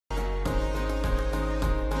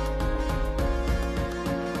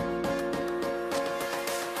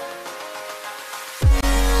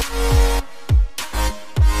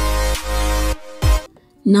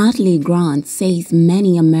Natalie Grant says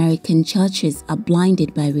many American churches are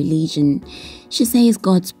blinded by religion. She says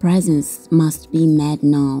God's presence must be made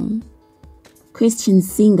known. Christian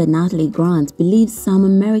singer Natalie Grant believes some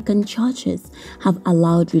American churches have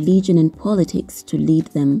allowed religion and politics to lead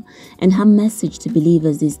them, and her message to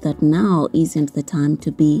believers is that now isn't the time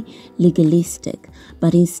to be legalistic,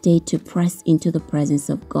 but instead to press into the presence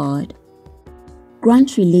of God.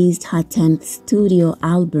 Grant released her 10th studio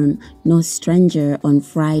album, No Stranger, on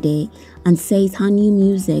Friday and says her new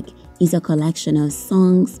music is a collection of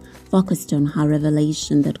songs focused on her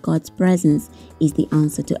revelation that God's presence is the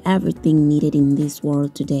answer to everything needed in this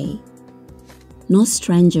world today. No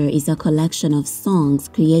Stranger is a collection of songs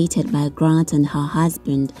created by Grant and her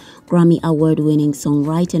husband, Grammy Award-winning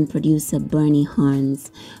songwriter and producer Bernie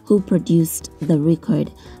Herms, who produced the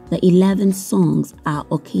record. The 11 songs are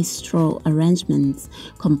orchestral arrangements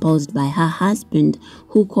composed by her husband,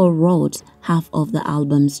 who co-wrote half of the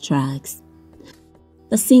album's tracks.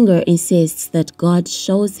 The singer insists that God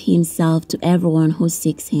shows himself to everyone who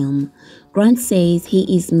seeks him. Grant says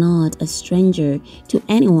he is not a stranger to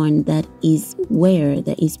anyone. That is where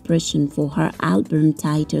the inspiration for her album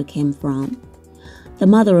title came from. The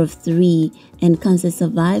mother of 3 and cancer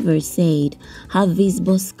survivor said her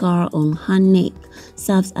visible scar on her neck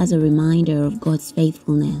serves as a reminder of God's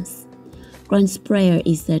faithfulness. Grant's prayer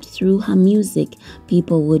is that through her music,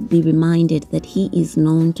 people would be reminded that he is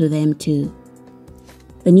known to them too.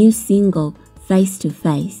 The new single, Face to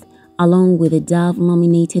Face, along with a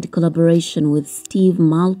Dove-nominated collaboration with Steve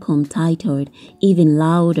Malcolm titled Even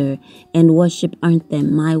Louder and worship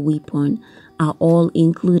anthem My Weapon, are all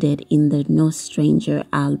included in the No Stranger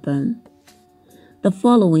album. The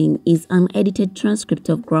following is an edited transcript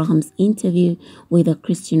of Graham's interview with a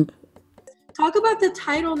Christian. Talk about the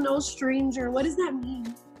title No Stranger. What does that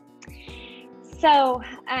mean? So,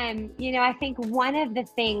 I think one of the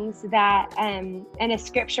things that, and a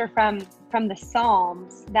scripture from the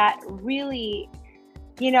Psalms that really,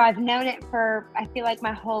 I've known it for, I feel like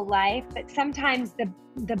my whole life, but sometimes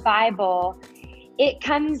the Bible, it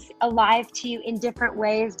comes alive to you in different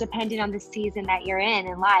ways depending on the season that you're in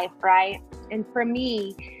life, right? And for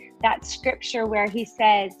me, that scripture where he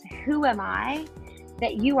says, "Who am I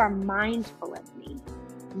that you are mindful of me?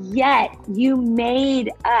 Yet you made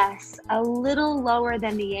us a little lower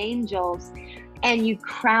than the angels, and you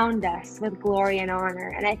crowned us with glory and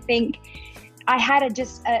honor." And I think I had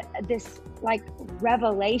this like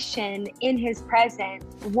revelation in his presence.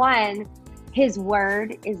 One, his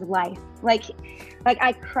word is life. Like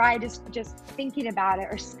I cry just thinking about it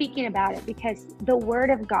or speaking about it, because the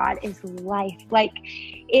word of God is life. Like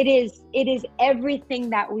it is everything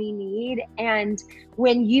that we need. And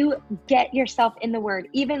when you get yourself in the word,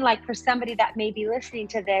 even like for somebody that may be listening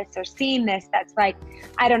to this or seeing this, that's like,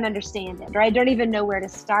 I don't understand it, or I don't even know where to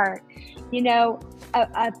start.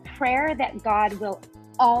 A prayer that God will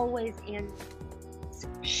always answer,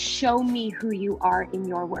 show me who you are in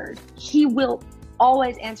your word. He will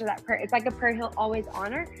always answer that prayer. It's like a prayer he'll always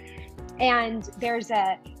honor. And there's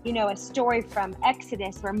a story from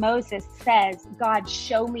Exodus where Moses says, "God,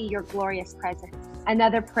 show me your glorious presence."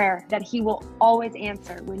 Another prayer that he will always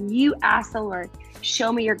answer. When you ask the Lord,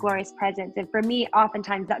 show me your glorious presence. And for me,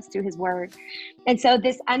 oftentimes that's through his word. And so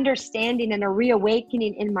this understanding and a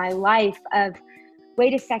reawakening in my life of,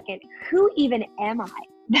 wait a second, who even am I?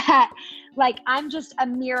 That like I'm just a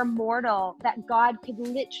mere mortal, that God could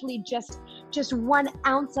literally just 1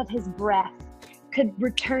 ounce of his breath could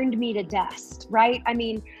return me to dust, right? I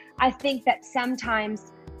mean, I think that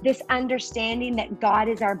sometimes this understanding that God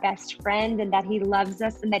is our best friend and that he loves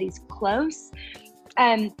us and that he's close,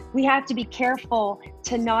 we have to be careful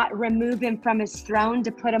to not remove him from his throne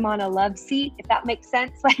to put him on a love seat, if that makes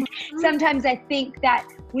sense. Like sometimes I think that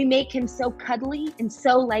we make him so cuddly and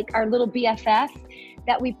so like our little BFF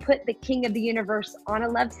that we put the king of the universe on a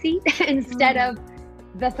love seat instead of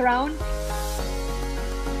the throne.